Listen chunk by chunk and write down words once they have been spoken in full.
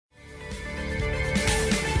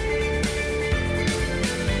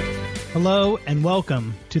Hello and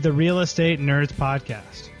welcome to the Real Estate Nerds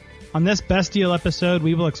Podcast. On this Best Deal episode,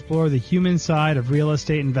 we will explore the human side of real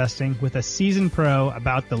estate investing with a seasoned pro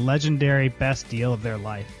about the legendary best deal of their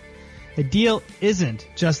life. A deal isn't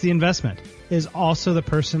just the investment, it is also the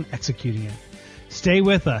person executing it. Stay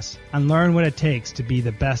with us and learn what it takes to be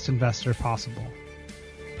the best investor possible.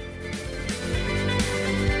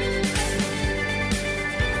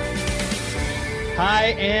 Hi,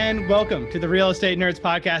 and welcome to the Real Estate Nerds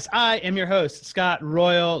Podcast. I am your host, Scott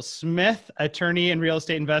Royal Smith, attorney and real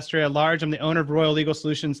estate investor at large. I'm the owner of Royal Legal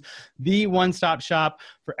Solutions, the one-stop shop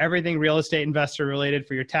for everything real estate investor related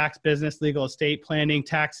for your tax business, legal estate planning,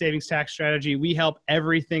 tax savings, tax strategy. We help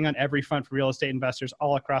everything on every front for real estate investors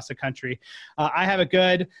all across the country. I have a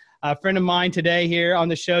good friend of mine today here on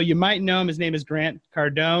the show. You might know him. His name is Grant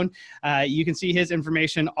Cardone. You can see his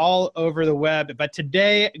information all over the web. But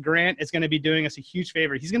today, Grant is going to be doing us a huge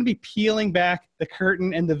favor. He's going to be peeling back the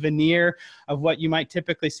curtain and the veneer of what you might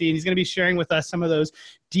typically see. And he's going to be sharing with us some of those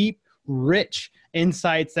deep, rich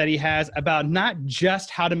insights that he has about not just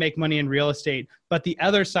how to make money in real estate, but the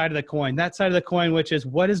other side of the coin, that side of the coin, which is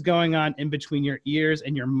what is going on in between your ears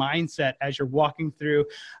and your mindset as you're walking through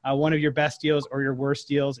one of your best deals or your worst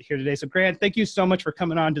deals here today. So Grant, thank you so much for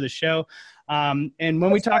coming on to the show. And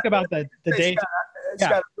when we talk about the day,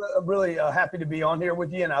 Scott, I'm really happy to be on here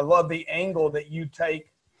with you. And I love the angle that you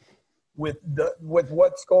take with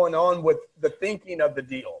what's going on with the thinking of the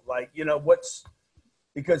deal. Like, you know,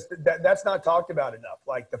 because that's not talked about enough.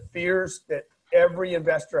 Like the fears that every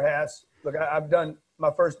investor has. Look, I've done,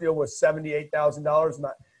 my first deal was $78,000. And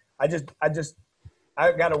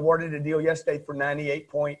I got awarded a deal yesterday for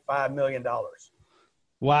 $98.5 million.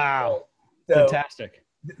 Wow. So fantastic.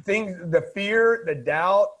 The fear, the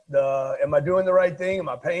doubt, am I doing the right thing? Am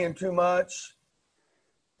I paying too much?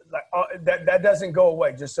 Like that doesn't go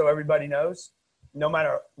away, just so everybody knows. No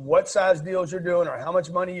matter what size deals you're doing or how much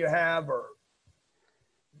money you have, or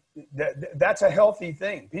that's a healthy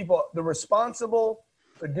thing. People, the responsible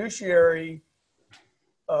fiduciary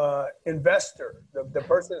investor, the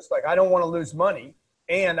person that's like, I don't want to lose money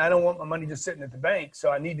and I don't want my money just sitting at the bank,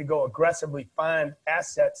 so I need to go aggressively find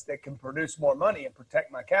assets that can produce more money and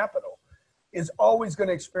protect my capital, is always going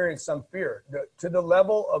to experience some fear. To the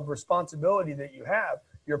level of responsibility that you have,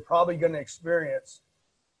 you're probably going to experience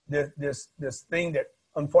this thing that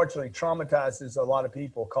unfortunately traumatizes a lot of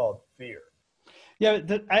people called fear. Yeah,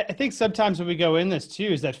 I think sometimes when we go in this too,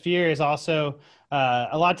 is that fear is also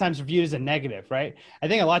a lot of times viewed as a negative, right? I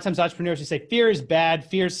think a lot of times entrepreneurs will say fear is bad.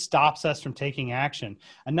 Fear stops us from taking action.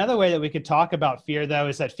 Another way that we could talk about fear, though,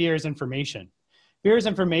 is that fear is information. Fear is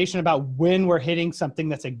information about when we're hitting something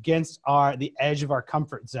that's against the edge of our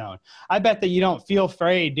comfort zone. I bet that you don't feel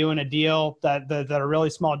afraid doing a deal that are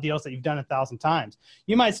really small deals that you've done 1,000 times.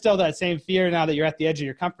 You might still have that same fear now that you're at the edge of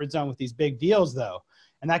your comfort zone with these big deals, though.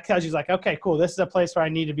 And that tells you like, okay, cool. This is a place where I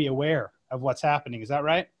need to be aware of what's happening. Is that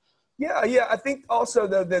right? Yeah. I think also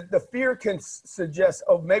the fear can suggest,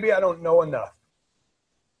 oh, maybe I don't know enough.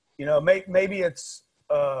 You know, maybe it's,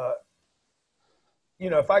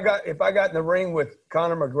 you know, if I got in the ring with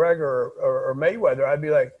Conor McGregor or Mayweather, I'd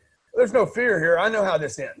be like, there's no fear here. I know how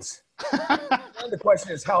this ends. The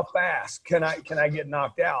question is, how fast can I get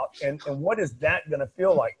knocked out? And what is that going to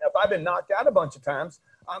feel like? Now, if I've been knocked out a bunch of times,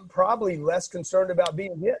 I'm probably less concerned about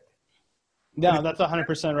being hit. No, that's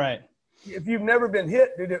 100% right. If you've never been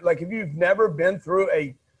hit, dude, like if you've never been through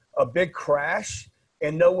a big crash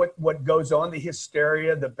and know what goes on, the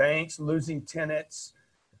hysteria, the banks losing tenants,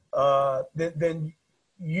 then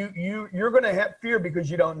you're going to have fear because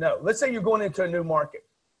you don't know. Let's say you're going into a new market,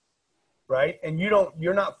 right? And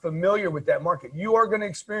you're not familiar with that market. You are going to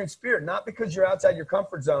experience fear, not because you're outside your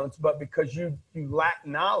comfort zones, but because you lack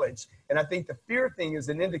knowledge. And I think the fear thing is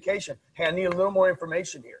an indication, hey, I need a little more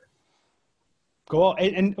information here. Cool.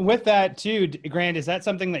 And with that too, Grant, is that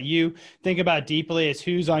something that you think about deeply, as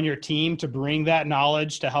who's on your team to bring that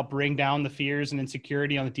knowledge to help bring down the fears and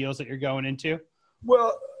insecurity on the deals that you're going into?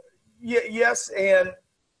 Well, yes. And,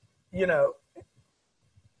 you know,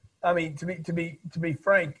 I mean, to be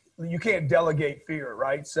frank, you can't delegate fear,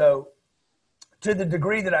 right? So to the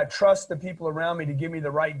degree that I trust the people around me to give me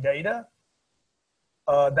the right data,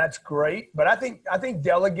 that's great. But I think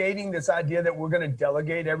delegating, this idea that we're going to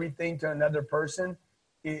delegate everything to another person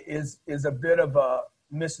is a bit of a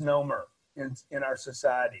misnomer in our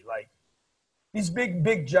society. Like these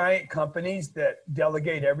big giant companies that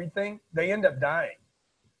delegate everything, they end up dying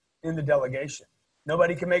in the delegation.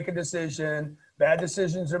 Nobody can make a decision. Bad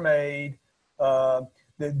decisions are made.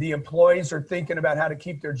 The employees are thinking about how to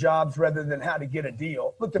keep their jobs rather than how to get a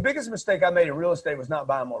deal. Look, the biggest mistake I made in real estate was not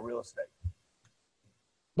buying more real estate.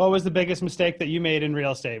 What was the biggest mistake that you made in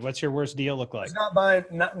real estate? What's your worst deal look like? It's not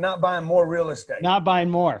buying more real estate. Not buying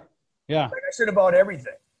more. Yeah. Like I should have bought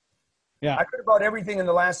everything. Yeah. I could have bought everything in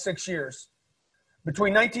the last 6 years.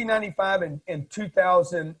 Between 1995 and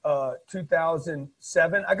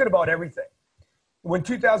 2007, I could have bought everything. When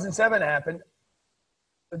 2007 happened,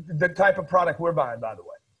 the type of product we're buying, by the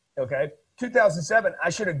way, okay? 2007, I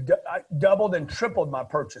should have doubled and tripled my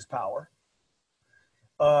purchase power.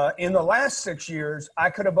 In the last 6 years,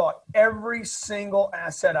 I could have bought every single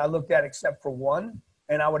asset I looked at except for one,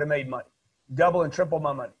 and I would have made money, double and triple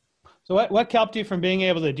my money. So what kept you from being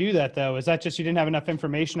able to do that, though? Is that just you didn't have enough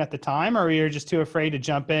information at the time, or you're just too afraid to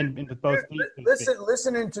jump in with both feet?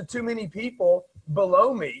 Listening to too many people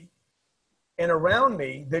below me and around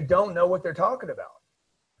me that don't know what they're talking about.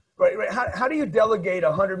 Right? How do you delegate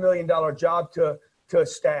a $100 million job to a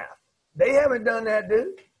staff? They haven't done that,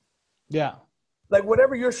 dude. Yeah. Like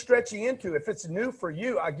whatever you're stretching into, if it's new for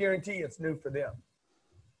you, I guarantee it's new for them.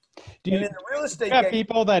 Do you, and in the real estate have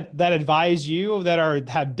people that advise you that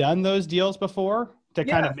have done those deals before to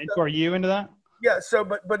kind of mentor you into that? Yeah. So,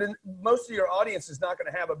 but most of your audience is not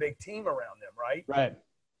going to have a big team around them, right? Right.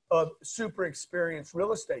 Of super experienced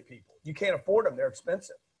real estate people. You can't afford them. They're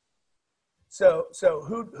expensive. So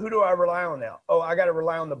who do I rely on now? Oh, I got to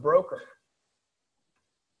rely on the broker.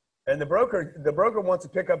 And the broker wants to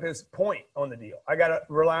pick up his point on the deal. I got to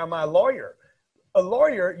rely on my lawyer. A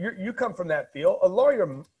lawyer, you come from that field. A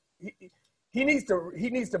lawyer, he needs to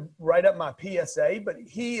write up my PSA, but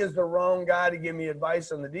he is the wrong guy to give me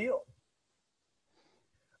advice on the deal.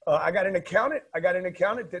 I got an accountant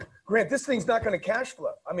that, Grant, this thing's not going to cash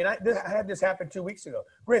flow. I mean, I had this happen 2 weeks ago.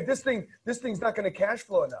 Grant, this thing's not going to cash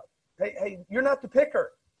flow enough. Hey, you're not the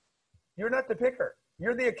picker. You're not the picker.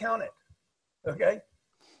 You're the accountant. Okay.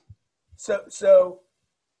 So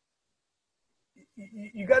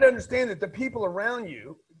you got to understand that the people around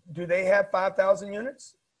you, do they have 5,000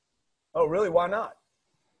 units? Oh, really? Why not?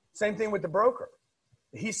 Same thing with the broker.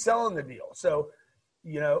 He's selling the deal. So,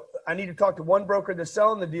 I need to talk to one broker that's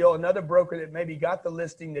selling the deal, another broker that maybe got the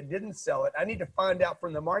listing that didn't sell it. I need to find out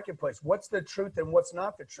from the marketplace what's the truth and what's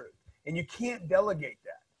not the truth. And you can't delegate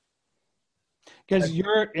that. Because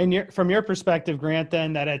from your perspective, Grant,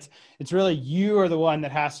 then that it's really you are the one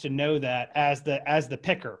that has to know that as the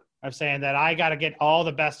picker of saying that I got to get all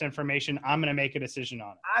the best information. I'm going to make a decision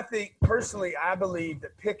on it. I think personally, I believe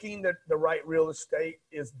that picking the right real estate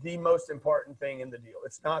is the most important thing in the deal.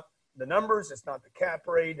 It's not the numbers. It's not the cap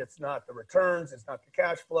rate. It's not the returns. It's not the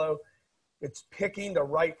cash flow. It's picking the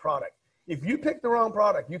right product. If you pick the wrong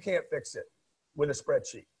product, you can't fix it with a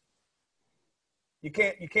spreadsheet. You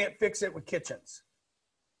can't fix it with kitchens.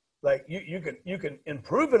 Like you can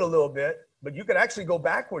improve it a little bit, but you can actually go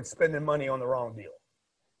backwards spending money on the wrong deal.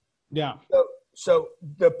 Yeah. So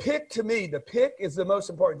the pick is the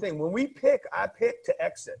most important thing. When we pick, I pick to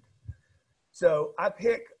exit. So I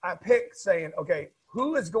pick saying, okay,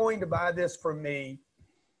 who is going to buy this from me?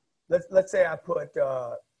 Let's say I put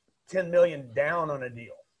 10 million down on a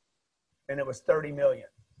deal and it was 30 million.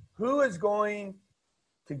 Who is going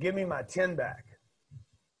to give me my 10 back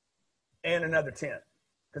and another 10?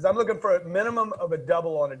 Because I'm looking for a minimum of a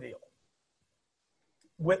double on a deal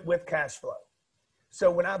with cash flow. So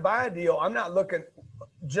when I buy a deal, I'm not looking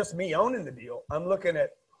just me owning the deal. I'm looking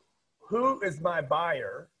at who is my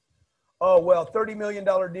buyer. Oh, well, $30 million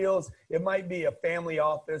deals, it might be a family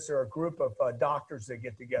office or a group of doctors that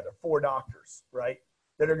get together, 4 doctors, right,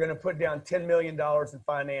 that are going to put down $10 million in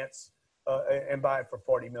finance and buy it for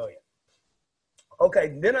 $40 million.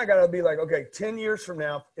 Okay, then I got to be like, okay, 10 years from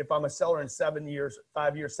now, if I'm a seller in 7 years,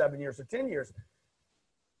 5 years, 7 years, or 10 years,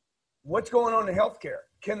 what's going on in healthcare?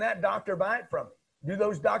 Can that doctor buy it from me? Do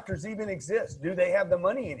those doctors even exist? Do they have the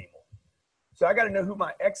money anymore? So I got to know who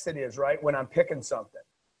my exit is, right, when I'm picking something.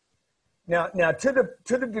 Now to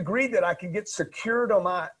the degree that I can get secured on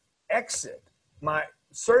my exit, my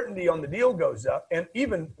certainty on the deal goes up, and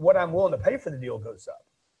even what I'm willing to pay for the deal goes up.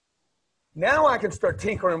 Now I can start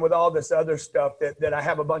tinkering with all this other stuff that I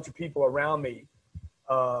have a bunch of people around me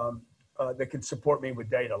that can support me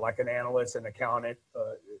with data, like an analyst, an accountant,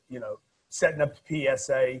 setting up the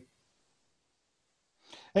PSA.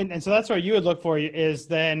 And so that's what you would look for, is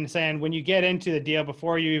then saying when you get into the deal,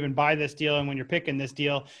 before you even buy this deal and when you're picking this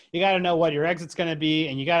deal, you got to know what your exit's going to be,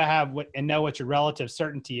 and you got to know what your relative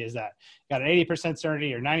certainty is. That you got an 80%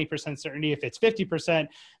 certainty or 90% certainty. If it's 50%,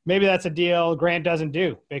 maybe that's a deal Grant doesn't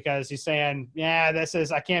do because he's saying, yeah,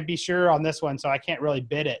 I can't be sure on this one, so I can't really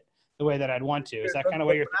bid it the way that I'd want to. Is that kind of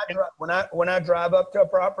what you're thinking? When I drive up to a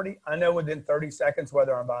property, I know within 30 seconds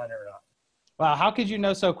whether I'm buying it or not. Wow. How could you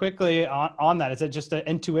know so quickly on that? Is it just an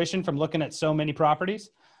intuition from looking at so many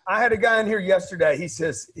properties? I had a guy in here yesterday. He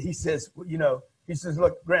says,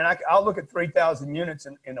 look, Grant, I'll look at 3,000 units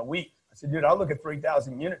in a week. I said, dude, I'll look at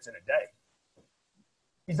 3,000 units in a day.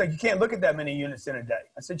 He's like, you can't look at that many units in a day.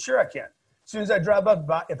 I said, sure I can. As soon as I drive up,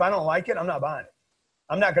 if I don't like it, I'm not buying it.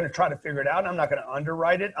 I'm not going to try to figure it out. I'm not going to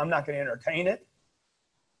underwrite it. I'm not going to entertain it.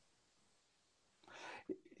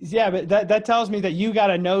 Yeah, but that tells me that you got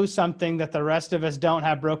to know something that the rest of us don't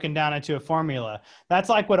have broken down into a formula. That's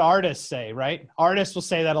like what artists say, right? Artists will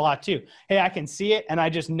say that a lot too. Hey, I can see it and I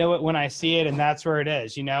just know it when I see it, and that's where it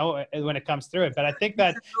is, when it comes through it. But I think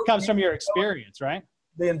that comes from your experience, right?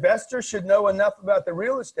 The investor should know enough about the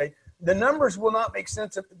real estate. The numbers will not make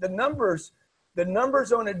sense. The numbers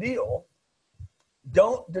on a deal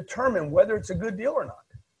don't determine whether it's a good deal or not.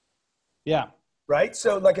 Yeah. Right?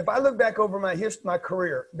 So like if I look back over my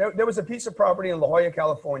career, there was a piece of property in La Jolla,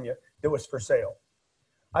 California that was for sale.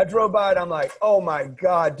 I drove by it. I'm like, oh my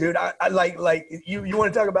God, dude. I like you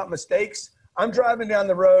want to talk about mistakes? I'm driving down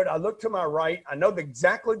the road. I look to my right. I know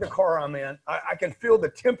exactly the car I'm in. I can feel the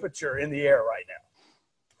temperature in the air right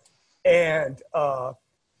now. And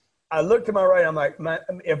I look to my right. I'm like,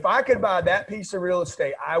 if I could buy that piece of real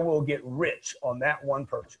estate, I will get rich on that one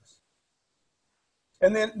purchase.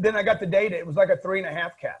 And then I got the data. It was like a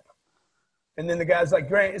 3.5 cap. And then the guy's like,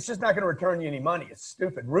 Grant, it's just not going to return you any money. It's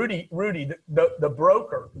stupid. Rudy, the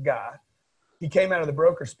broker guy, he came out of the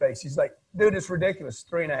broker space. He's like, dude, it's ridiculous.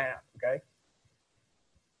 3.5. Okay.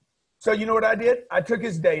 So you know what I did? I took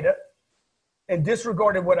his data and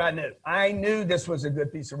disregarded what I knew. I knew this was a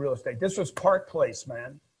good piece of real estate. This was Park Place,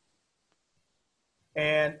 man.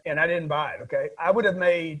 And I didn't buy it. Okay. I would have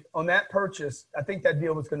made on that purchase. I think that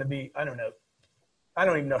deal was going to be, I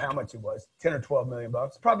don't even know how much it was, 10 or 12 million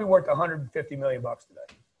bucks. Probably worth 150 million bucks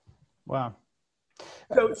today. Wow.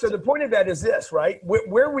 So the point of that is this, right?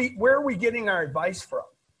 Where are we getting our advice from?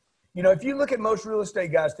 If you look at most real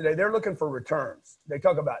estate guys today, they're looking for returns. They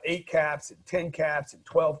talk about 8 caps and 10 caps and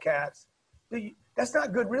 12 caps. That's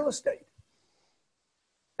not good real estate.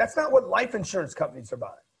 That's not what life insurance companies are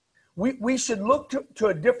buying. We should look to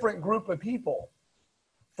a different group of people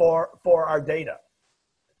for our data.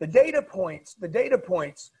 The data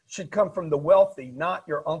points should come from the wealthy, not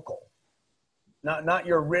your uncle, not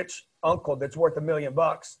your rich uncle that's worth $1 million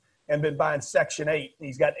and been buying Section 8. And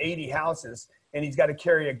he's got 80 houses and he's got to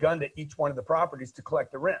carry a gun to each one of the properties to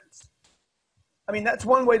collect the rents. I mean, that's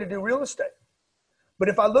one way to do real estate. But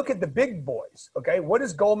if I look at the big boys, okay, what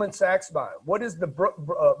is Goldman Sachs buying? What is the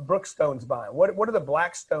Brookstones buying? What are the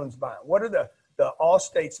Blackstones buying? What are the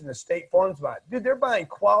Allstates and the State Farms buying? Dude, they're buying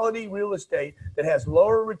quality real estate that has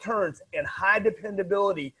lower returns and high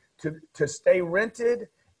dependability to stay rented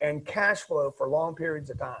and cash flow for long periods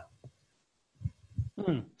of time.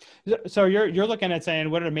 So you're looking at saying,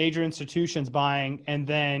 what are major institutions buying, and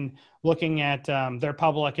then looking at their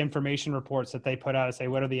public information reports that they put out and say,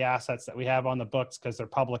 what are the assets that we have on the books, because they're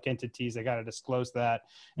public entities, they got to disclose that,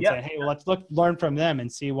 and say, hey, well, let's learn from them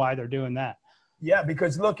and see why they're doing that. Yeah,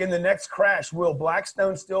 because look, in the next crash, will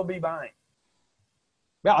Blackstone still be buying?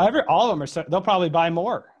 Yeah, all of them they'll probably buy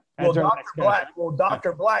more. Will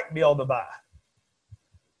Dr. Black be able to buy?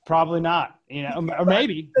 Probably not, or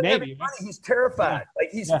maybe. He's terrified. Yeah.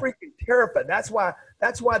 Like he's freaking terrified. That's why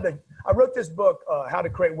I wrote this book, How to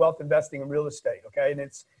Create Wealth Investing in Real Estate. Okay. And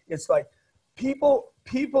it's like people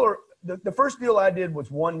are, the first deal I did was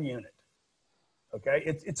 1 unit. Okay.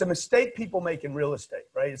 It's a mistake people make in real estate,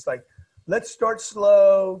 right? It's like, let's start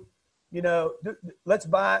slow, let's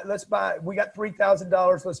buy, we got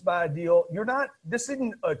 $3,000. Let's buy a deal. This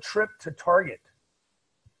isn't a trip to Target.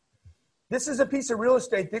 This is a piece of real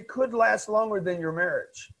estate that could last longer than your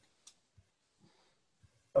marriage.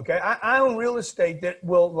 Okay, I own real estate that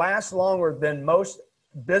will last longer than most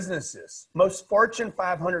businesses. Most Fortune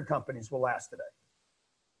 500 companies will last today.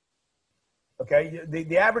 Okay,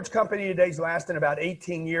 the average company today is lasting about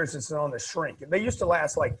 18 years. It's on the shrink. They used to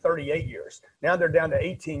last like 38 years. Now they're down to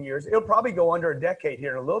 18 years. It'll probably go under a decade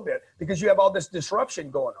here in a little bit because you have all this disruption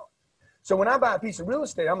going on. So when I buy a piece of real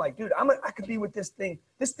estate, I'm like, dude, I could be with this thing.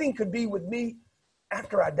 This thing could be with me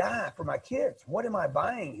after I die for my kids. What am I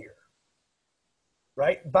buying here?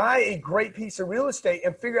 Right? Buy a great piece of real estate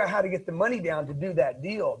and figure out how to get the money down to do that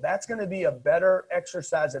deal. That's going to be a better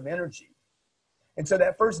exercise of energy. And so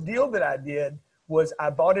that first deal that I did was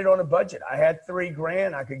I bought it on a budget. I had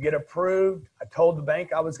 $3,000. I could get approved. I told the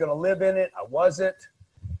bank I was going to live in it. I wasn't.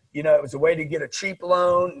 It was a way to get a cheap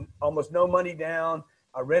loan, almost no money down.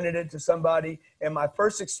 I rented it to somebody. And my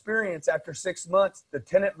first experience after 6 months, the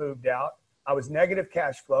tenant moved out. I was negative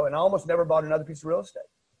cash flow, and I almost never bought another piece of real estate.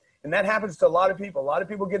 And that happens to a lot of people. A lot of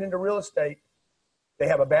people get into real estate. They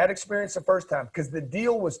have a bad experience the first time because the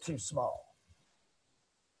deal was too small.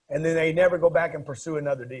 and then they never go back and pursue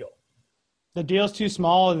another deal. The deal's too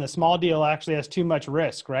small, and the small deal actually has too much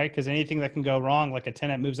risk, right? Because anything that can go wrong, like a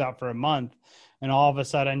tenant moves out for a month, and all of a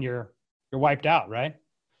sudden you're wiped out, right?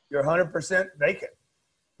 You're 100% vacant.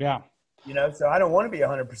 Yeah. You know, so I don't want to be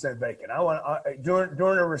 100% vacant.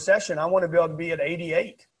 During a recession, I want to be able to be at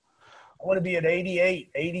 88. I want to be at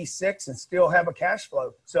 88, 86, and still have a cash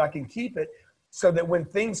flow so I can keep it, so that when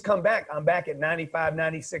things come back, I'm back at 95,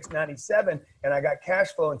 96, 97, and I got cash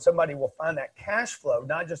flow, and somebody will find that cash flow,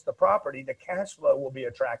 not just the property, the cash flow will be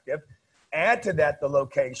attractive. Add to that the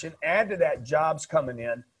location, add to that jobs coming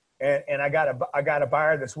in, and I got a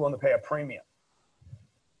buyer that's willing to pay a premium.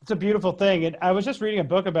 It's a beautiful thing. And I was just reading a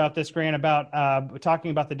book about this, Grant, about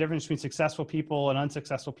talking about the difference between successful people and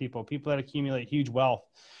unsuccessful people that accumulate huge wealth.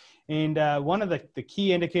 And one of the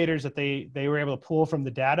key indicators that they were able to pull from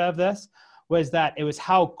the data of this was that it was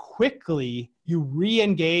how quickly you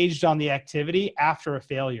re-engaged on the activity after a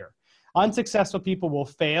failure. Unsuccessful people will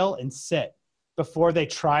fail and sit before they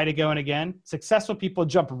try to go in again. Successful people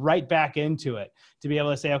jump right back into it to be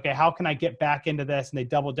able to say, okay, how can I get back into this? And they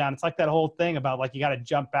double down. It's like that whole thing about like, you got to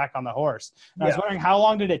jump back on the horse. And I was wondering, how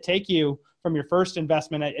long did it take you from your first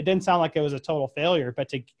investment? It didn't sound like it was a total failure, but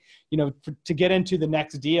to get into the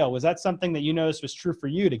next deal, was that something that you noticed was true for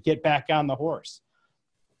you to get back on the horse?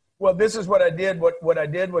 Well, this is what I did. What I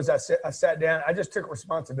did was I sat down. I just took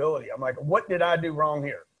responsibility. I'm like, what did I do wrong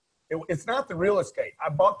here? It's not the real estate. I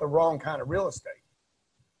bought the wrong kind of real estate.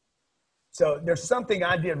 So there's something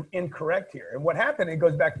I did incorrect here. And what happened, it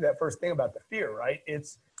goes back to that first thing about the fear, right?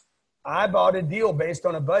 I bought a deal based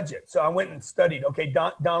on a budget. So I went and studied, okay,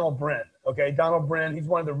 Donald Bren. Okay, Donald Bren, he's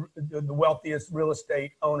one of the wealthiest real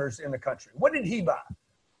estate owners in the country. What did he buy?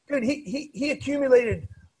 Dude, he accumulated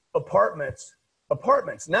apartments,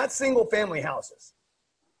 not single family houses.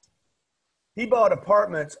 He bought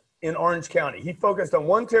apartments in Orange County. He focused on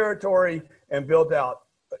one territory and built out.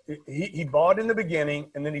 He bought in the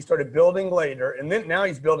beginning, and then he started building later, and then now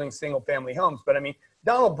he's building single family homes. But I mean,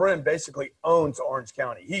 Donald Bren basically owns Orange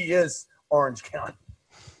County. He is Orange County.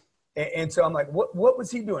 And so I'm like, what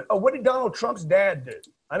was he doing? Oh, what did Donald Trump's dad do?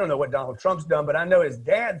 I don't know what Donald Trump's done, but I know his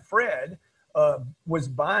dad, Fred, was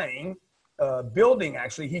building,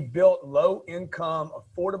 actually. He built low-income,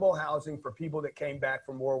 affordable housing for people that came back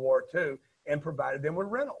from World War II and provided them with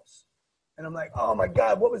rentals. And I'm like, oh, my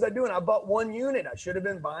God, what was I doing? I bought one unit. I should have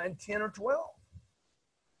been buying 10 or 12.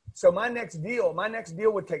 So my next deal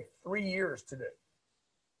would take 3 years to do.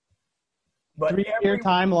 But 3-year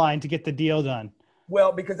timeline to get the deal done.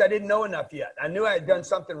 Well, because I didn't know enough yet. I knew I had done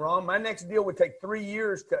something wrong. My next deal would take 3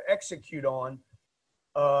 years to execute on.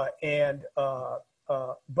 But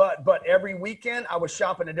every weekend I was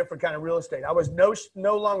shopping a different kind of real estate. I was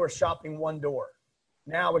no longer shopping one door.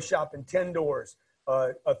 Now I was shopping 10 doors,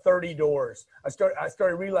 30 doors. I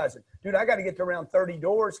started realizing, dude, I got to get to around 30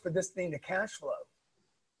 doors for this thing to cash flow.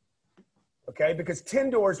 Okay, because 10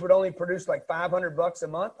 doors would only produce like $500 a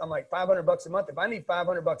month. I'm like, $500 a month. If I need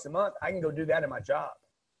 $500 a month, I can go do that in my job.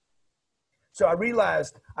 So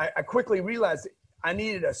I quickly realized I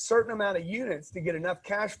needed a certain amount of units to get enough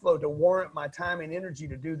cash flow to warrant my time and energy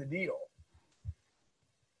to do the deal.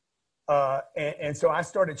 And so I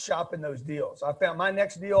started shopping those deals. I found my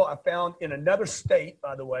next deal. I found in another state,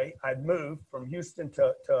 by the way. I'd moved from Houston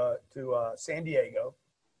to San Diego.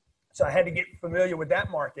 So I had to get familiar with that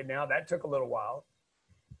market now. That took a little while.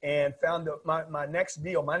 And found my next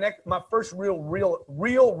deal. My first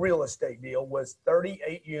real estate deal was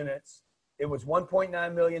 38 units. It was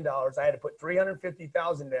 $1.9 million. I had to put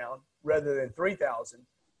 $350,000 down rather than $3,000.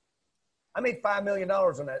 I made $5 million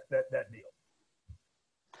on that deal.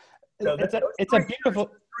 So it's a beautiful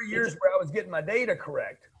 3 years where I was getting my data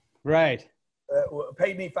correct. Right.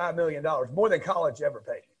 Paid me $5 million, more than college ever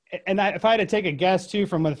paid. And if I had to take a guess too,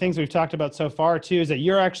 from the things we've talked about so far too, is that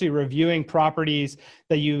you're actually reviewing properties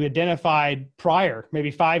that you identified prior,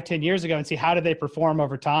 maybe 5-10 years ago, and see how did they perform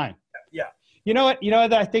over time. Yeah. You know what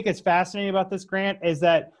that I think is fascinating about this, Grant, is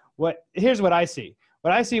that here's what I see.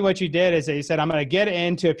 What you did is that you said, I'm going to get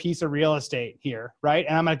into a piece of real estate here, right?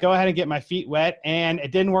 And I'm going to go ahead and get my feet wet, and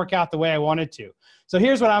it didn't work out the way I wanted to. So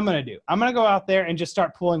here's what I'm going to do. I'm going to go out there and just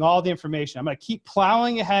start pulling all the information. I'm going to keep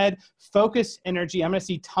plowing ahead, focus energy. I'm going to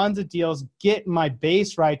see tons of deals, get my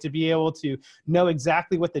base right to be able to know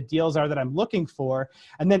exactly what the deals are that I'm looking for.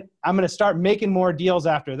 And then I'm going to start making more deals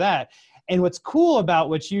after that. And what's cool about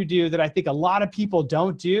what you do that I think a lot of people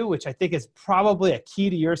don't do, which I think is probably a key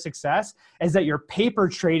to your success, is that you're paper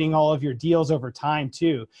trading all of your deals over time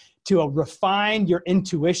too, to refine your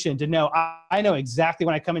intuition to know, I know exactly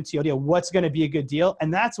when I come into a deal, what's going to be a good deal.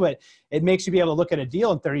 And that's what it makes you be able to look at a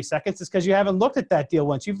deal in 30 seconds is because you haven't looked at that deal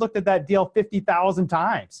once. You've looked at that deal 50,000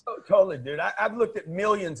 times. Oh, totally, dude. I've looked at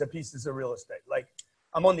millions of pieces of real estate. Like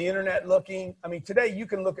I'm on the internet looking. I mean, today you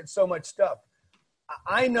can look at so much stuff.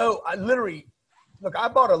 I know, I literally, look, I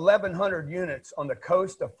bought 1,100 units on the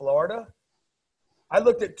coast of Florida. I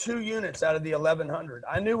looked at 2 units out of the 1,100.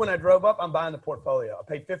 I knew when I drove up, I'm buying the portfolio. I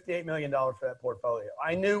paid $58 million for that portfolio.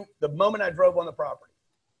 I knew the moment I drove on the property.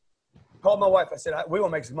 Called my wife. I said, we will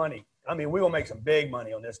make some money. I mean, we will make some big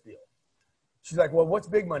money on this deal. She's like, well, what's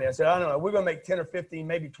big money? I said, I don't know. We're going to make 10 or 15,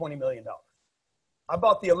 maybe $20 million. I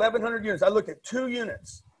bought the 1,100 units. I looked at 2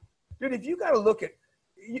 units. Dude, if you got to look at,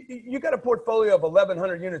 you got a portfolio of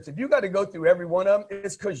 1,100 units. If you got to go through every one of them,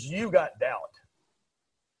 it's because you got doubt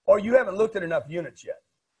or you haven't looked at enough units yet.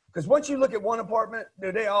 Because once you look at one apartment,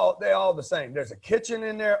 dude, they all the same. There's a kitchen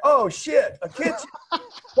in there. Oh shit, a kitchen.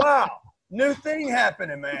 Wow, new thing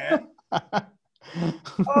happening, man.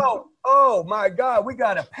 Oh my God, we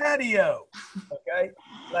got a patio. Okay,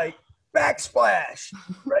 like backsplash.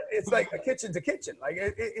 Right? It's like a kitchen's a kitchen. Like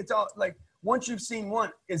it's all like. Once you've seen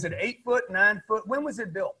one, is it 8 foot, 9 foot? When was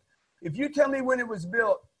it built? If you tell me when it was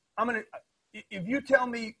built, if you tell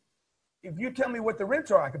me what the rents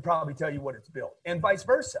are, I could probably tell you what it's built, and vice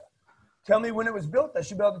versa. Tell me when it was built, I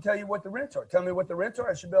should be able to tell you what the rents are. Tell me what the rents are,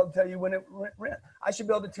 I should be able to tell you when it rent. I should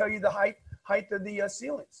be able to tell you the height of the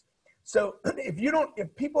ceilings. So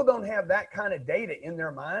if people don't have that kind of data in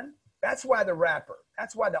their mind, that's why the rapper,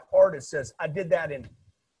 that's why the artist says, I did that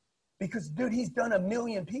because dude, he's done 1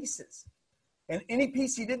 million pieces. And any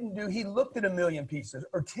piece he didn't do, he looked at 1 million pieces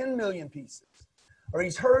or 10 million pieces. Or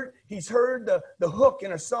he's heard the hook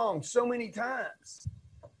in a song so many times.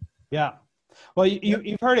 Yeah. Well,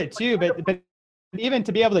 you've heard it too, but even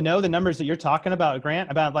to be able to know the numbers that you're talking about, Grant,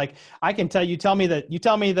 about like, I can tell you tell me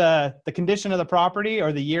the condition of the property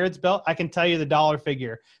or the year it's built, I can tell you the dollar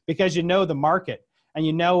figure because you know the market and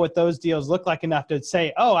you know what those deals look like enough to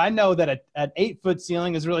say, oh, I know that an 8-foot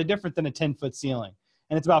ceiling is really different than a 10-foot ceiling.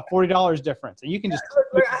 And it's about $40 difference. And you can just.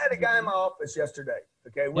 Look, I had a guy in my office yesterday.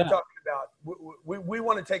 Okay. We're talking about, we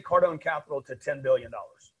want to take Cardone Capital to $10 billion.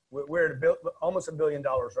 We're at almost $1 billion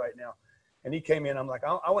right now. And he came in, I'm like,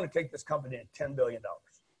 I want to take this company to $10 billion.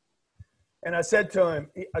 And I said to him,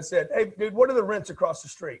 hey dude, what are the rents across the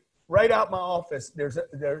street? Right out my office, there's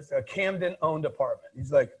a Camden owned apartment.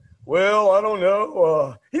 He's like, well, I don't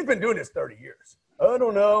know. He's been doing this 30 years. I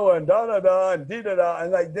don't know. And da-da-da and da-da-da.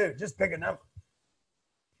 And like, dude, just pick a number.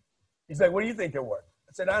 He's like, what do you think they're worth?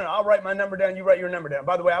 I said, I don't know. I'll write my number down. You write your number down.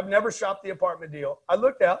 By the way, I've never shopped the apartment deal. I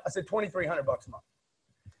looked out. I said, $2,300 a month.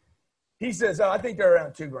 He says, I think they're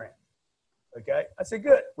around $2,000. Okay. I said,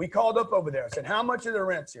 good. We called up over there. I said, how much are the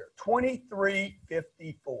rents here? $2,354.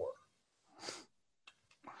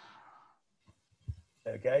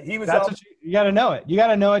 Okay. He was. You got to know it. You got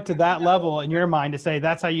to know it to that level in your mind to say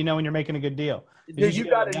that's how you know when you're making a good deal. Dude, you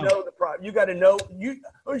got to know the product. You got to know.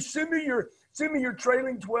 Send me your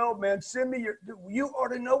trailing 12, man. You ought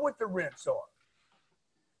to know what the rents are.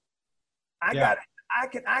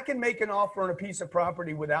 I can make an offer on a piece of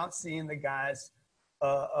property without seeing the guy's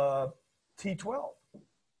T12.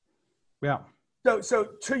 Yeah. So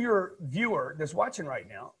to your viewer that's watching right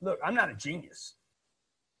now, look, I'm not a genius.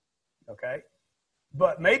 Okay.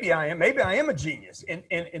 But maybe I am a genius. And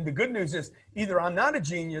the good news is either I'm not a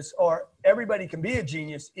genius or everybody can be a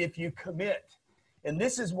genius if you commit. And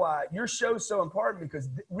this is why your show is so important, because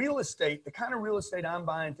real estate, the kind of real estate I'm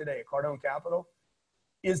buying today at Cardone Capital,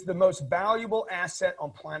 is the most valuable asset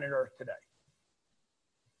on planet Earth today.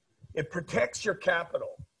 It protects your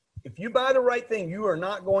capital. If you buy the right thing, you are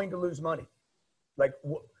not going to lose money. Like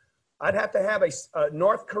I'd have to have a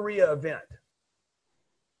North Korea event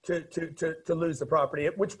to lose the property,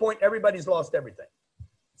 at which point everybody's lost everything.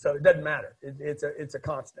 So it doesn't matter. It's a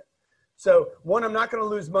constant. So one, I'm not going to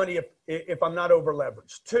lose money if I'm not over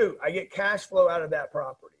leveraged. 2, I get cash flow out of that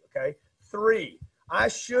property. Okay. 3, I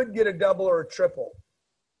should get a double or a triple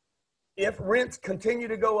if rents continue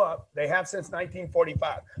to go up. They have since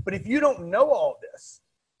 1945. But if you don't know all this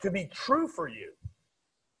to be true for you,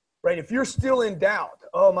 right? If you're still in doubt,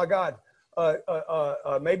 oh my God,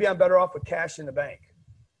 maybe I'm better off with cash in the bank.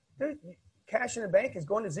 Dude, cash in the bank is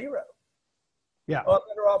going to zero. Yeah. I'm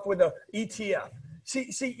better off with an ETF.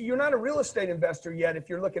 See, you're not a real estate investor yet if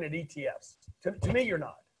you're looking at ETFs. To me, you're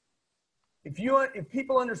not. If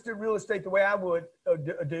people understood real estate the way I would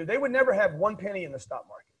do, they would never have one penny in the stock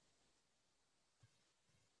market.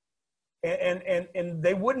 And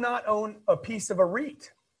they would not own a piece of a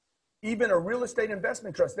REIT, even a real estate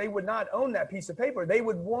investment trust. They would not own that piece of paper. They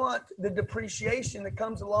would want the depreciation that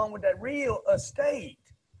comes along with that real estate.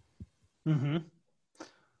 Mm-hmm.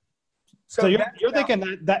 So you're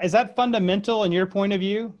thinking that is that fundamental in your point of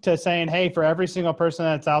view to saying, hey, for every single person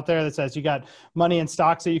that's out there that says you got money in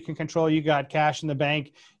stocks that you can control, you got cash in the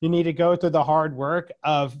bank, you need to go through the hard work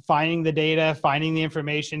of finding the data, finding the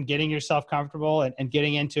information, getting yourself comfortable and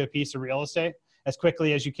getting into a piece of real estate as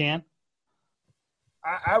quickly as you can?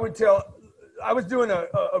 I was doing a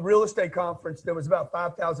real estate conference. There was about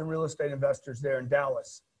 5,000 real estate investors there in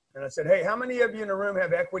Dallas. And I said, hey, how many of you in the room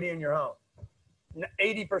have equity in your home?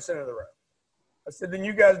 80% of the room. I said, then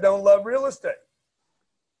you guys don't love real estate.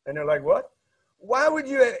 And they're like, what? Why would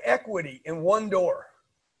you have equity in one door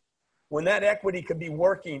when that equity could be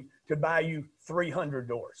working to buy you 300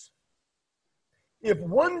 doors? If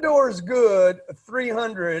one door is good,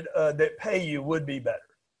 300 that pay you would be better.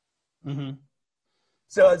 Mm-hmm.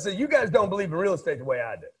 So I said, you guys don't believe in real estate the way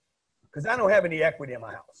I do, because I don't have any equity in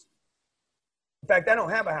my house. In fact, I don't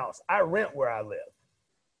have a house. I rent where I live.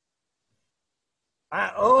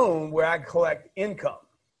 I own where I collect income.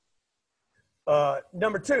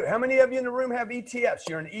 Number two, how many of you in the room have ETFs?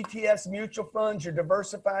 You're in ETFs, mutual funds, you're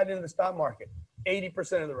diversified into the stock market.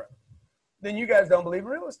 80% of the room. Then you guys don't believe in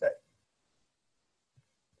real estate.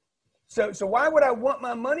 So why would I want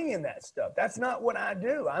my money in that stuff? That's not what I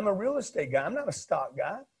do. I'm a real estate guy. I'm not a stock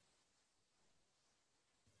guy.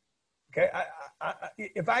 Okay,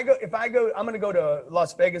 if I go, I'm going to go to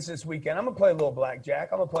Las Vegas this weekend. I'm going to play a little blackjack.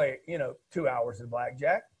 I'm going to play, 2 hours of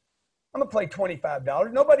blackjack. I'm going to play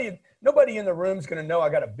 $25. Nobody in the room is going to know I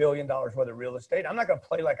got $1 billion worth of real estate. I'm not going to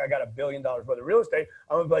play like I got $1 billion worth of real estate.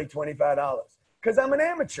 I'm going to play $25 because I'm an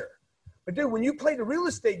amateur. But dude, when you play the real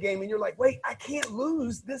estate game and you're like, wait, I can't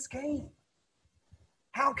lose this game.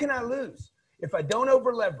 How can I lose? If I don't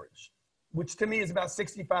over leverage, which to me is about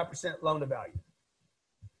 65% loan to value.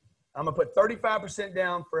 I'm gonna put 35%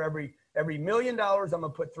 down for every $1 million. I'm gonna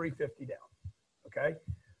put $350 down. Okay.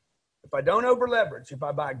 If I don't over leverage, if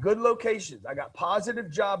I buy good locations, I got positive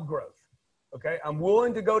job growth. Okay. I'm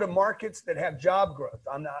willing to go to markets that have job growth.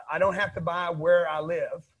 I don't have to buy where I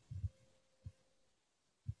live.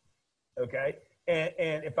 Okay.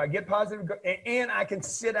 And if I get positive, and I can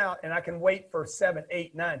sit out and I can wait for 7,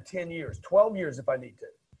 8, 9, 10 years, 12 years if I need to.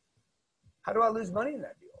 How do I lose money in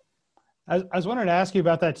that deal? I was wondering to ask you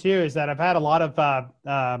about that too, is that I've had a lot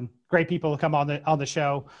of great people come on the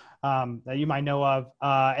show that you might know of.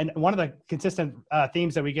 And one of the consistent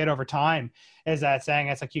themes that we get over time is that saying,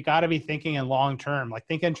 it's like, you got to be thinking in long-term, like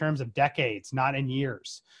think in terms of decades, not in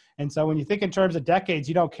years. And so when you think in terms of decades,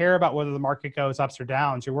 you don't care about whether the market goes ups or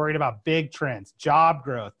downs. You're worried about big trends, job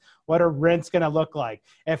growth. What are rents going to look like?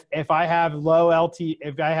 If I have low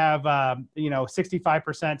if I have 65%,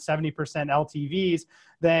 70% LTVs,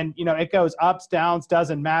 then it goes ups, downs,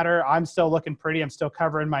 doesn't matter. I'm still looking pretty. I'm still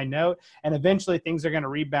covering my note, and eventually things are going to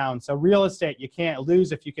rebound. So real estate, you can't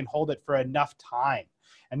lose if you can hold it for enough time.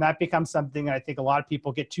 And that becomes something that I think a lot of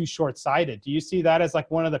people get too short-sighted. Do you see that as like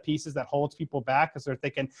one of the pieces that holds people back, because they're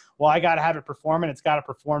thinking, well, I got to have it perform, and it's got to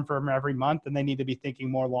perform for them every month, and they need to be thinking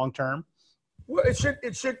more long-term? Well,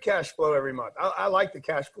 it should cash flow every month. I like the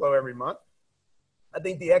cash flow every month. I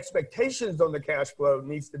think the expectations on the cash flow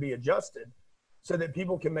needs to be adjusted so that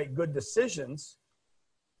people can make good decisions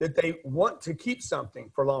that they want to keep something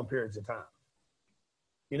for long periods of time.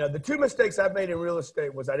 The two mistakes I've made in real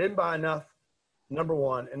estate was I didn't buy enough, number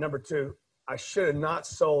one, and number two, I should have not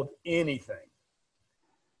sold anything.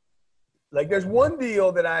 Like there's one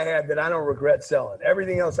deal that I had that I don't regret selling.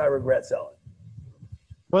 Everything else I regret selling.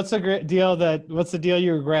 What's the deal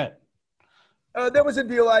you regret? There was a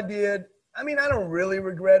deal I did. I mean, I don't really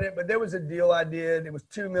regret it, but there was a deal I did. It was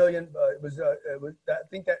 $2 million. I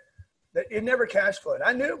think that it never cash flowed.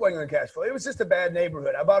 I knew it wasn't going to cash flow. It was just a bad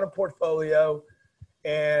neighborhood. I bought a portfolio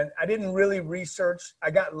and I didn't really research. I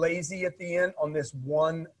got lazy at the end on this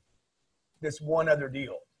one other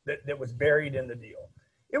deal that was buried in the deal.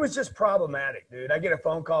 It was just problematic, dude. I get a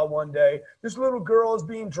phone call one day. This little girl is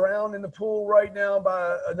being drowned in the pool right now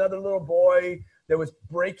by another little boy. There was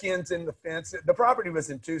break-ins in the fence. The property was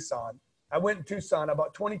in Tucson. I went in Tucson. I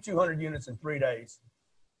bought 2,200 units in 3 days.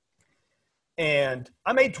 And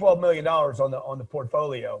I made $12 million on the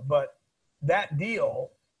portfolio, but that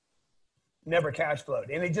deal never cash flowed.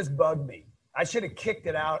 And it just bugged me. I should have kicked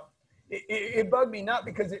it out. It bugged me not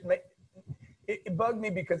because it bugged me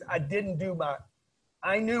because I didn't do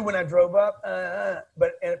I knew when I drove up,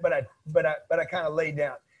 but I kind of laid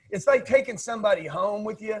down. It's like taking somebody home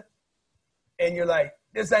with you, and you're like,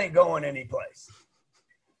 this ain't going anyplace.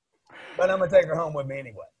 But I'm gonna take her home with me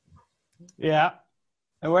anyway. Yeah.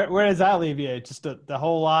 And where does that leave you? Just the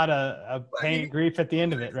whole lot of pain and grief at the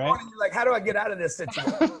end of it, right? Like, how do I get out of this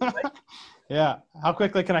situation? Yeah. How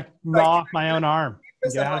quickly can I gnaw off my own arm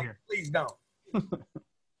and get out of here? Please don't.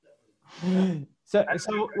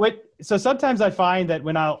 So sometimes I find that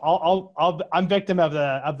when I'm victim of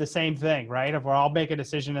the same thing, right? Of where I'll make a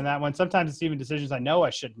decision in that one. Sometimes it's even decisions I know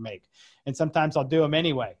I shouldn't make, and sometimes I'll do them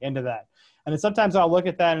anyway into that. And then sometimes I'll look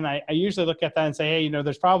at that, and I usually look at that and say, hey,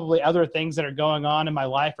 there's probably other things that are going on in my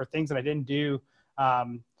life or things that I didn't do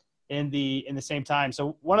in the same time.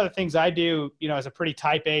 So one of the things I do, as a pretty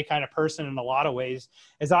type A kind of person in a lot of ways,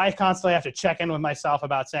 is I constantly have to check in with myself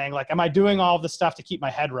about saying, like, am I doing all of the stuff to keep my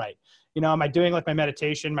head right? Am I doing like my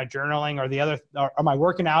meditation, my journaling, or am I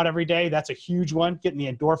working out every day? That's a huge one, getting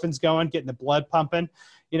the endorphins going, getting the blood pumping,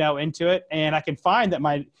 into it. And I can find that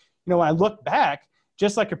when I look back,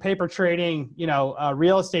 just like your paper trading,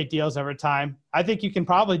 real estate deals over time, I think you can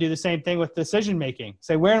probably do the same thing with decision making.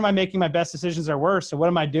 Say, where am I making my best decisions or worse? So what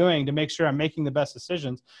am I doing to make sure I'm making the best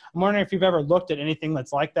decisions? I'm wondering if you've ever looked at anything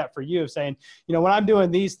that's like that for you, of saying, when I'm doing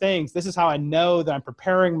these things, this is how I know that I'm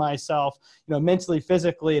preparing myself, mentally,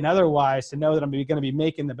 physically, and otherwise, to know that I'm going to be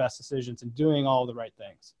making the best decisions and doing all the right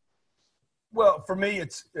things. Well, for me,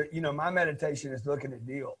 it's, my meditation is looking at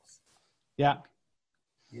deals. Yeah.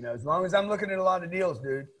 As long as I'm looking at a lot of deals,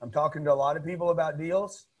 dude, I'm talking to a lot of people about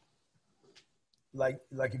deals. Like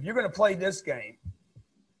if you're going to play this game,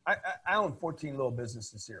 I own 14 little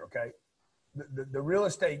businesses here. Okay. The real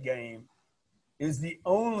estate game is the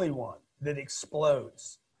only one that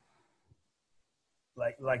explodes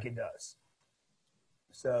like it does.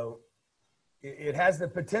 So it has the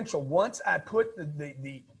potential. Once I buy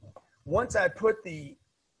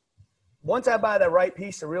the right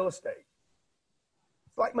piece of real estate,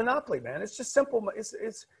 it's like Monopoly, man. It's just simple.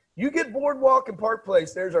 It's you get Boardwalk and Park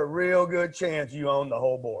Place, there's a real good chance you own the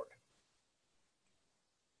whole board.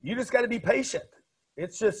 You just got to be patient.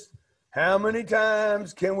 It's just how many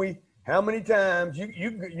times you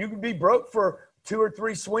can be broke for 2 or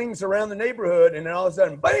 3 swings around the neighborhood, and then all of a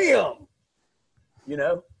sudden, bam,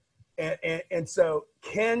 and so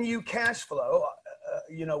can you cash flow,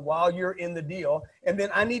 while you're in the deal? And then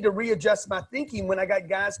I need to readjust my thinking when I got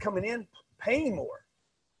guys coming in paying more,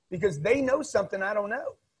 because they know something I don't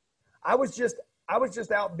know. I was just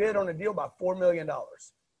outbid on a deal by $4 million.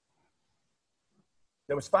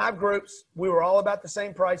 There was 5 groups. We were all about the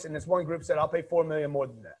same price. And this one group said, I'll pay $4 million more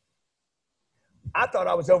than that. I thought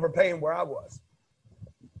I was overpaying where I was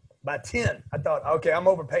by 10. I thought, okay, I'm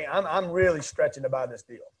overpaying. I'm really stretching to buy this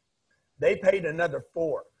deal. They paid another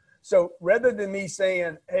 4. So rather than me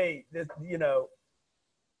saying, hey,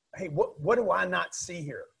 hey, what do I not see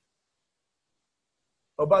here?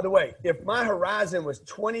 Oh, by the way, if my horizon was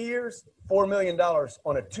 20 years, $4 million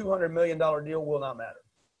on a $200 million deal will not matter.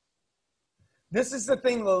 This is the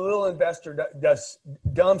thing the little investor does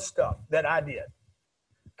dumb stuff that I did.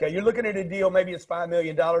 Okay, you're looking at a deal, maybe it's $5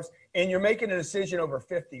 million, and you're making a decision over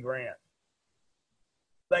 50 grand.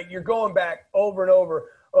 Like you're going back over and over.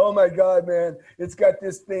 Oh my God, man, it's got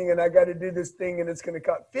this thing and I got to do this thing and it's going to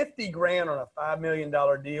cost 50 grand on a $5 million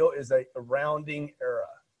deal is a rounding error.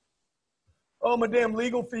 Oh, my damn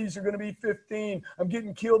legal fees are going to be 15. I'm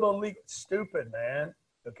getting killed on legal. Stupid, man.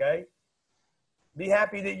 Okay. Be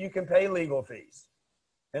happy that you can pay legal fees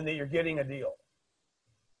and that you're getting a deal.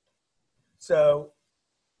 So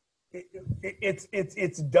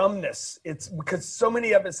it's dumbness. It's because so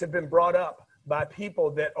many of us have been brought up by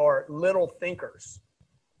people that are little thinkers.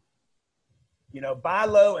 Buy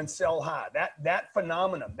low and sell high. That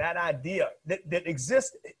phenomenon, that idea that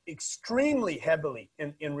exists extremely heavily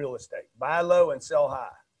in real estate. Buy low and sell high.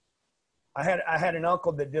 I had an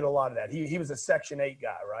uncle that did a lot of that. He was a Section 8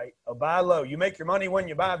 guy, right? Oh, buy low. You make your money when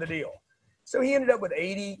you buy the deal. So he ended up with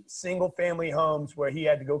 80 single family homes where he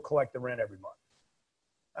had to go collect the rent every month.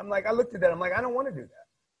 I looked at that. I'm like, I don't want to do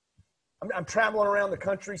that. I'm traveling around the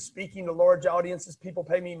country speaking to large audiences. People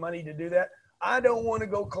pay me money to do that. I don't want to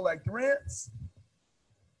go collect rents.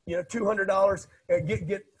 $200,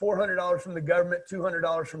 get $400 from the government,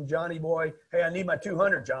 $200 from Johnny Boy. Hey, I need my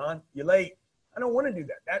 $200, John. You late. I don't want to do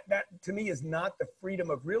that. That to me is not the freedom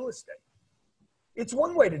of real estate. It's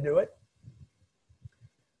one way to do it.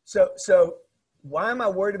 So why am I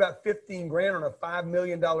worried about 15 grand on a $5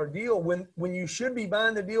 million deal when you should be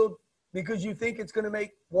buying the deal because you think it's going to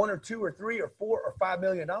make 1 or 2 or 3 or 4 or $5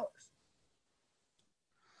 million?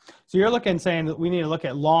 So you're saying that we need to look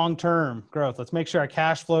at long-term growth. Let's make sure our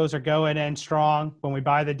cash flows are going in strong. When we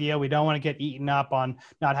buy the deal, we don't want to get eaten up on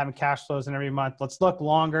not having cash flows in every month. Let's look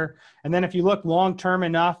longer. And then if you look long-term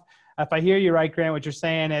enough, if I hear you right, Grant, what you're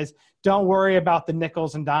saying is don't worry about the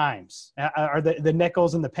nickels and dimes or the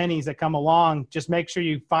nickels and the pennies that come along. Just make sure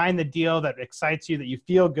you find the deal that excites you, that you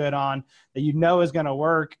feel good on, that you know is going to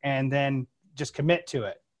work, and then just commit to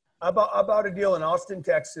it. I bought a deal in Austin,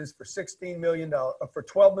 Texas for $16 million, for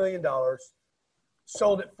 $12 million,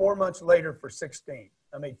 sold it 4 months later for 16.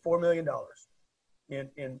 I made $4 million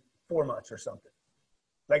in 4 months or something.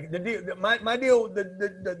 Like the deal, my deal,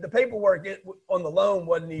 the paperwork on the loan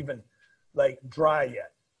wasn't even like dry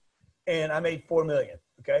yet. And I made $4 million.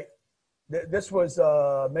 Okay. This was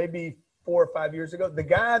maybe 4 or 5 years ago. The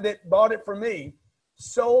guy that bought it for me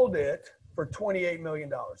sold it for $28 million.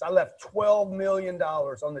 I left $12 million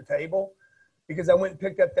on the table because I went and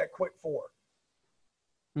picked up that quick 4.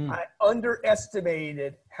 I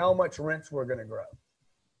underestimated how much rents were going to grow.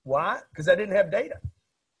 Why? Because I didn't have data.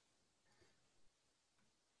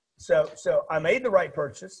 So I made the right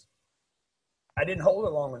purchase. I didn't hold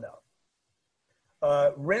it long enough.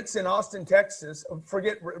 Rents in Austin, Texas,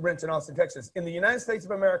 forget rents in Austin, Texas. In the United States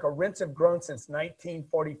of America, rents have grown since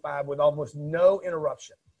 1945 with almost no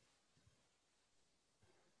interruption.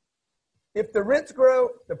 If the rents grow,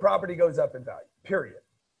 the property goes up in value, period.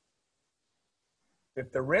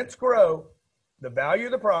 If the rents grow, the value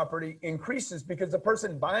of the property increases because the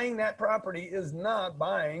person buying that property is not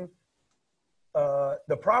buying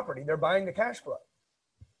the property. They're buying the cash flow.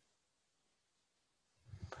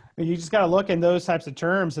 You just got to look in those types of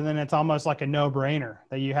terms, and then it's almost like a no-brainer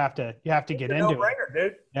that you have to get into. No-brainer,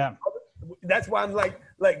 dude. Yeah. That's why I'm like,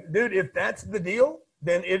 dude, if that's the deal,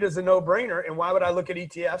 then it is a no-brainer. And why would I look at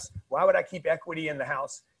ETFs? Why would I keep equity in the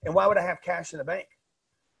house? And why would I have cash in the bank?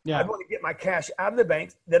 Yeah. I'd want to get my cash out of the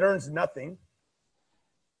bank that earns nothing.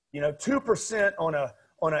 2% on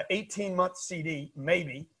a 18-month CD,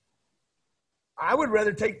 maybe. I would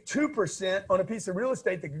rather take 2% on a piece of real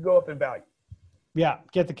estate that could go up in value. Yeah,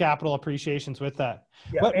 get the capital appreciations with that.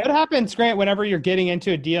 Yeah. What happens, Grant, whenever you're getting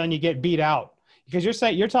into a deal and you get beat out? Because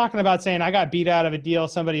you're talking about saying, I got beat out of a deal,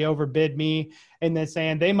 somebody overbid me, and then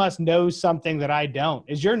saying they must know something that I don't.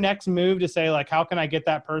 Is your next move to say, like, how can I get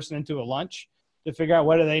that person into a lunch to figure out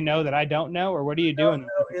what do they know that I don't know, or what are you doing?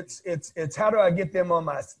 No, it's how do I get them on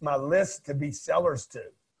my list to be sellers to?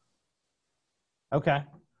 Okay.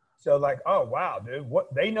 So like, oh, wow, dude,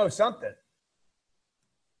 what they know something.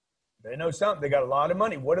 They know something. They got a lot of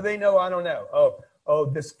money. What do they know? I don't know. Oh,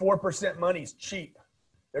 this 4% money is cheap.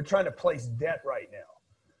 They're trying to place debt right now.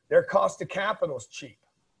 Their cost of capital is cheap.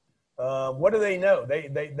 What do they know?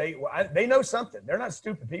 They know something. They're not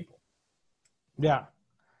stupid people. Yeah.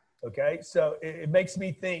 Okay. So it makes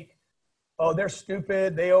me think, oh, they're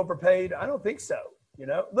stupid. They overpaid. I don't think so.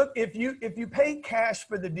 Look, if you pay cash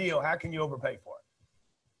for the deal, how can you overpay for it?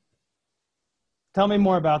 Tell me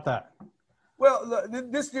more about that. Well,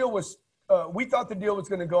 look, this deal was, we thought the deal was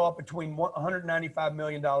going to go up between $195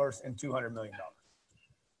 million and $200 million.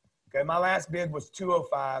 Okay, my last bid was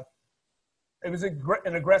 205. It was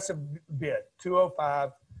an aggressive bid,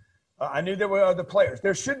 205. I knew there were other players.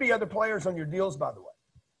 There should be other players on your deals, by the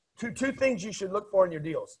way. Two things you should look for in your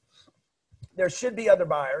deals. There should be other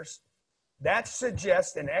buyers. That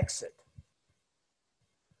suggests an exit.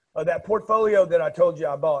 That portfolio that I told you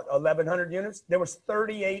I bought, 1,100 units, there was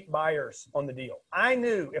 38 buyers on the deal. I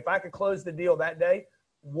knew if I could close the deal that day,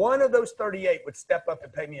 one of those 38 would step up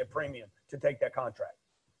and pay me a premium to take that contract.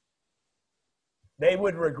 They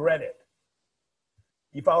would regret it.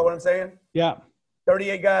 You follow what I'm saying? Yeah.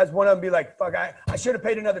 38 guys, one of them be like, fuck, I should have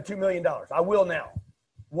paid another $2 million. I will now.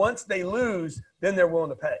 Once they lose, then they're willing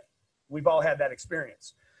to pay. We've all had that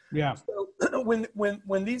experience. Yeah. So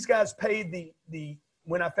when these guys paid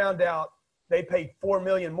when I found out they paid $4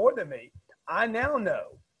 million more than me, I now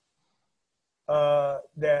know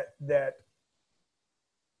that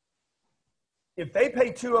if they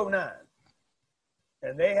pay 209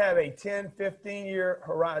 and they have a 10, 15-year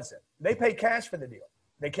horizon, they pay cash for the deal.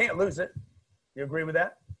 They can't lose it. You agree with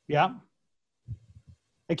that? Yeah.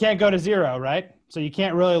 It can't go to zero, right? So you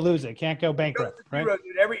can't really lose it. Can't go bankrupt, right?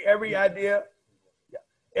 Every idea.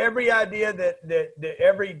 Every idea that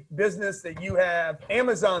every business that you have,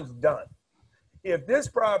 Amazon's done. If this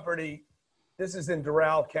property, this is in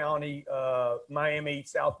Doral County, Miami,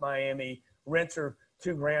 South Miami, rents are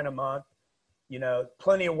 $2,000 a month.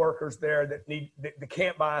 Plenty of workers there that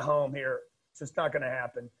can't buy a home here. It's just not going to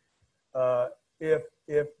happen.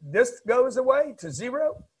 If this goes away to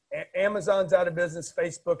zero, Amazon's out of business.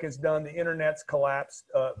 Facebook is done. The internet's collapsed.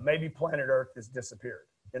 Maybe planet Earth has disappeared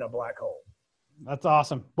in a black hole. That's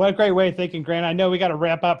awesome. What a great way of thinking, Grant. I know we got to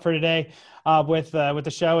wrap up for today with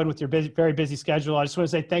the show and with your very busy schedule. I just want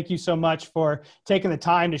to say thank you so much for taking the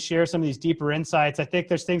time to share some of these deeper insights. I think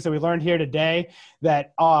there's things that we learned here today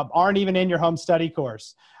that aren't even in your home study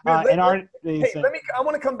course. I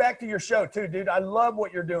want to come back to your show too, dude. I love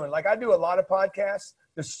what you're doing. Like I do a lot of podcasts.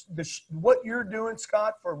 What you're doing,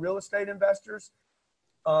 Scott, for real estate investors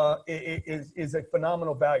is a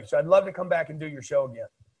phenomenal value. So I'd love to come back and do your show again.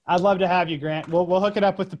 I'd love to have you, Grant. We'll hook it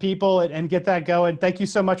up with the people and get that going. Thank you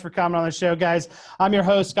so much for coming on the show, guys. I'm your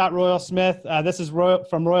host, Scott Royal Smith. This is Royal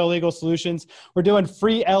from Royal Legal Solutions. We're doing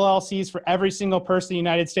free LLCs for every single person in the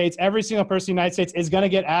United States. Every single person in the United States is going to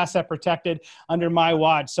get asset protected under my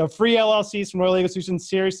watch. So free LLCs from Royal Legal Solutions,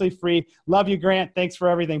 seriously free. Love you, Grant. Thanks for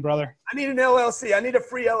everything, brother. I need an LLC. I need a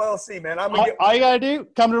free LLC, man. All you got to do,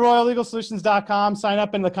 come to royallegalsolutions.com, sign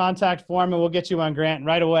up in the contact form, and we'll get you on, Grant,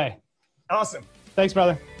 right away. Awesome. Thanks,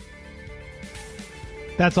 brother.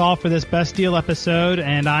 That's all for this Best Deal episode,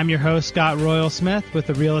 and I'm your host, Scott Royal Smith, with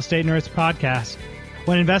the Real Estate Nerds Podcast.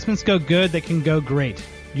 When investments go good, they can go great.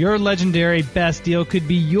 Your legendary best deal could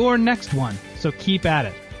be your next one, so keep at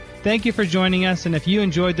it. Thank you for joining us, and if you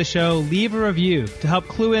enjoyed the show, leave a review to help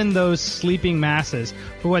clue in those sleeping masses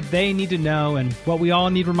for what they need to know and what we all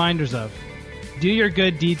need reminders of. Do your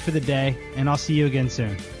good deed for the day, and I'll see you again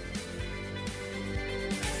soon.